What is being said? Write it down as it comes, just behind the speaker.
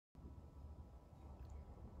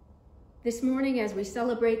This morning, as we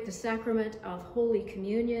celebrate the sacrament of Holy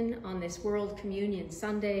Communion on this World Communion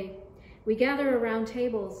Sunday, we gather around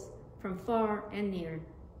tables from far and near.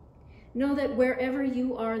 Know that wherever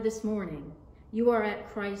you are this morning, you are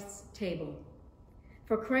at Christ's table.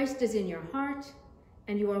 For Christ is in your heart,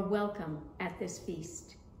 and you are welcome at this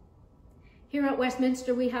feast. Here at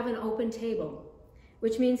Westminster, we have an open table,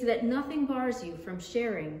 which means that nothing bars you from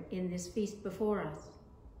sharing in this feast before us.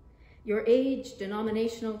 Your age,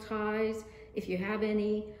 denominational ties, if you have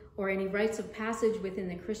any, or any rites of passage within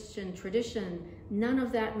the Christian tradition, none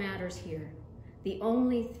of that matters here. The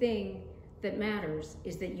only thing that matters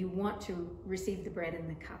is that you want to receive the bread and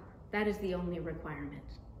the cup. That is the only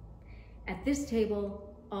requirement. At this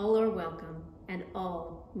table, all are welcome, and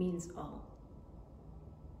all means all.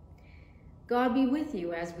 God be with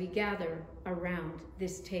you as we gather around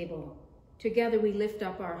this table. Together we lift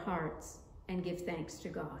up our hearts and give thanks to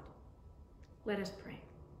God. Let us pray.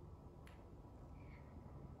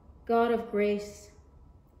 God of grace,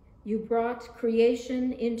 you brought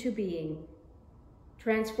creation into being,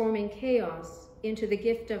 transforming chaos into the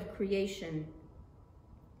gift of creation.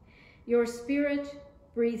 Your Spirit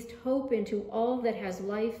breathed hope into all that has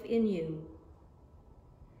life in you.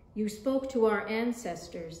 You spoke to our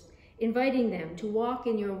ancestors, inviting them to walk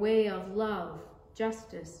in your way of love,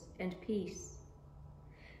 justice, and peace.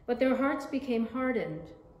 But their hearts became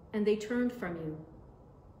hardened, and they turned from you.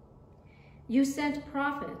 You sent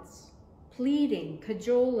prophets, pleading,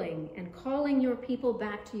 cajoling, and calling your people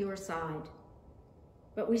back to your side.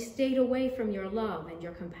 But we stayed away from your love and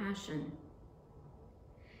your compassion.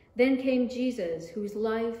 Then came Jesus, whose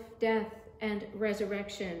life, death, and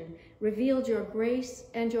resurrection revealed your grace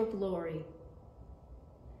and your glory.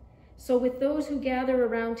 So with those who gather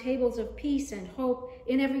around tables of peace and hope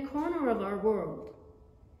in every corner of our world,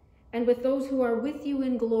 and with those who are with you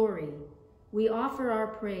in glory, we offer our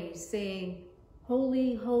praise, saying,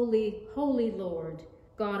 Holy, holy, holy Lord,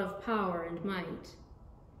 God of power and might.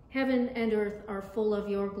 Heaven and earth are full of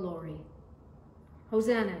your glory.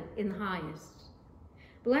 Hosanna in the highest.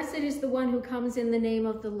 Blessed is the one who comes in the name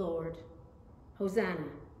of the Lord. Hosanna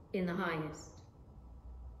in the highest.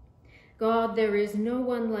 God, there is no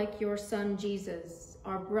one like your Son, Jesus,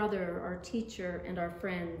 our brother, our teacher, and our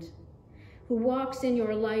friend, who walks in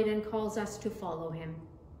your light and calls us to follow him.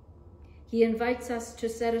 He invites us to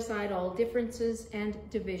set aside all differences and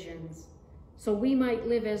divisions, so we might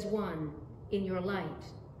live as one in your light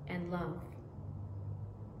and love.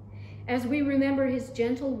 As we remember his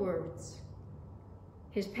gentle words,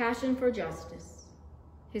 his passion for justice,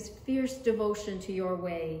 his fierce devotion to your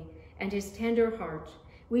way, and his tender heart,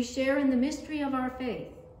 we share in the mystery of our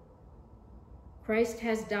faith. Christ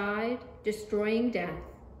has died, destroying death.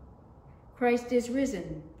 Christ is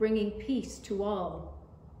risen, bringing peace to all.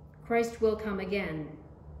 Christ will come again,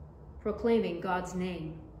 proclaiming God's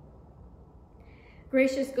name.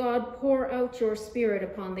 Gracious God, pour out your Spirit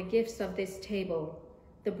upon the gifts of this table,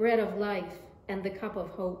 the bread of life and the cup of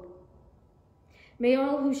hope. May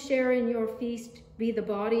all who share in your feast be the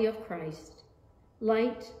body of Christ,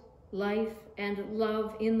 light, life, and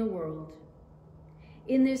love in the world.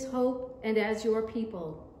 In this hope and as your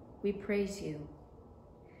people, we praise you.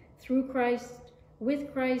 Through Christ,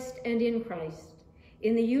 with Christ, and in Christ,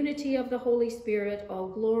 in the unity of the Holy Spirit, all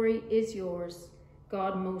glory is yours,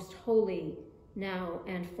 God most holy, now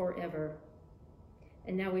and forever.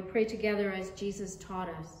 And now we pray together as Jesus taught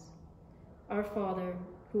us. Our Father,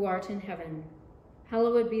 who art in heaven,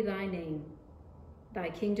 hallowed be thy name.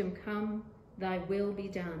 Thy kingdom come, thy will be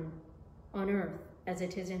done, on earth as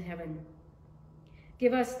it is in heaven.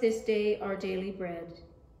 Give us this day our daily bread,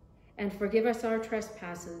 and forgive us our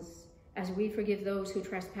trespasses, as we forgive those who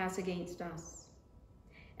trespass against us.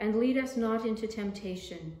 And lead us not into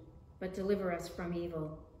temptation, but deliver us from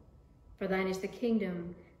evil. For thine is the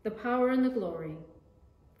kingdom, the power, and the glory,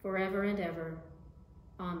 forever and ever.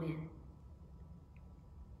 Amen.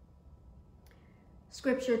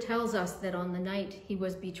 Scripture tells us that on the night he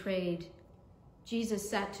was betrayed, Jesus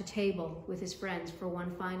sat to table with his friends for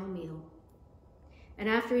one final meal. And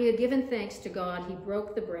after he had given thanks to God, he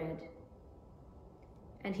broke the bread,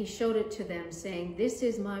 and he showed it to them, saying, This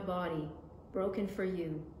is my body, broken for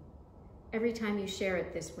you. Every time you share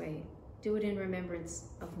it this way, do it in remembrance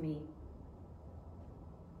of me.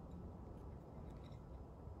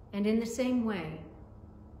 And in the same way,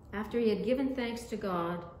 after he had given thanks to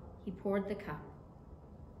God, he poured the cup.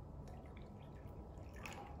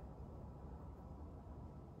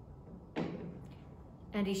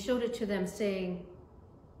 And he showed it to them, saying,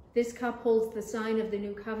 This cup holds the sign of the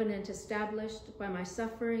new covenant established by my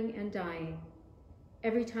suffering and dying.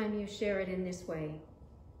 Every time you share it in this way,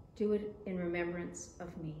 do it in remembrance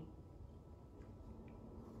of me.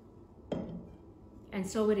 And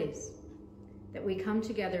so it is that we come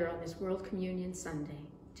together on this World Communion Sunday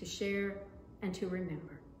to share and to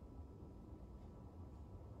remember.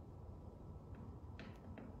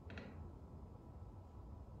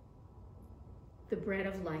 The bread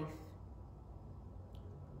of life.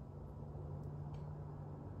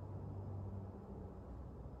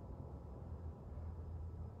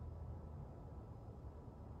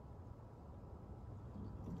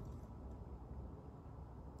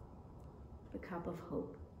 The cup of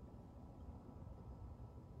hope.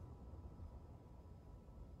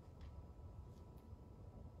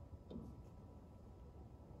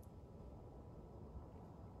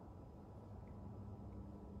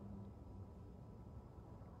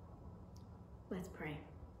 Let's pray.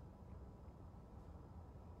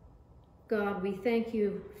 God, we thank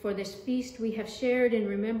you for this feast we have shared in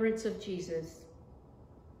remembrance of Jesus.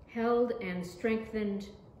 Held and strengthened,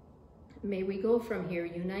 may we go from here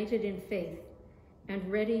united in faith and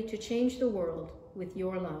ready to change the world with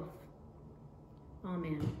your love.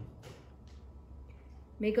 Amen.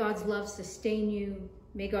 May God's love sustain you.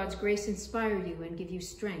 May God's grace inspire you and give you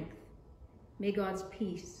strength. May God's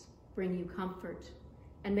peace bring you comfort.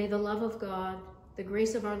 And may the love of God, the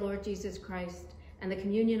grace of our Lord Jesus Christ, and the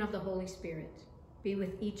communion of the Holy Spirit be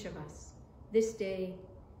with each of us this day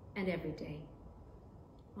and every day.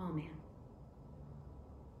 Amen.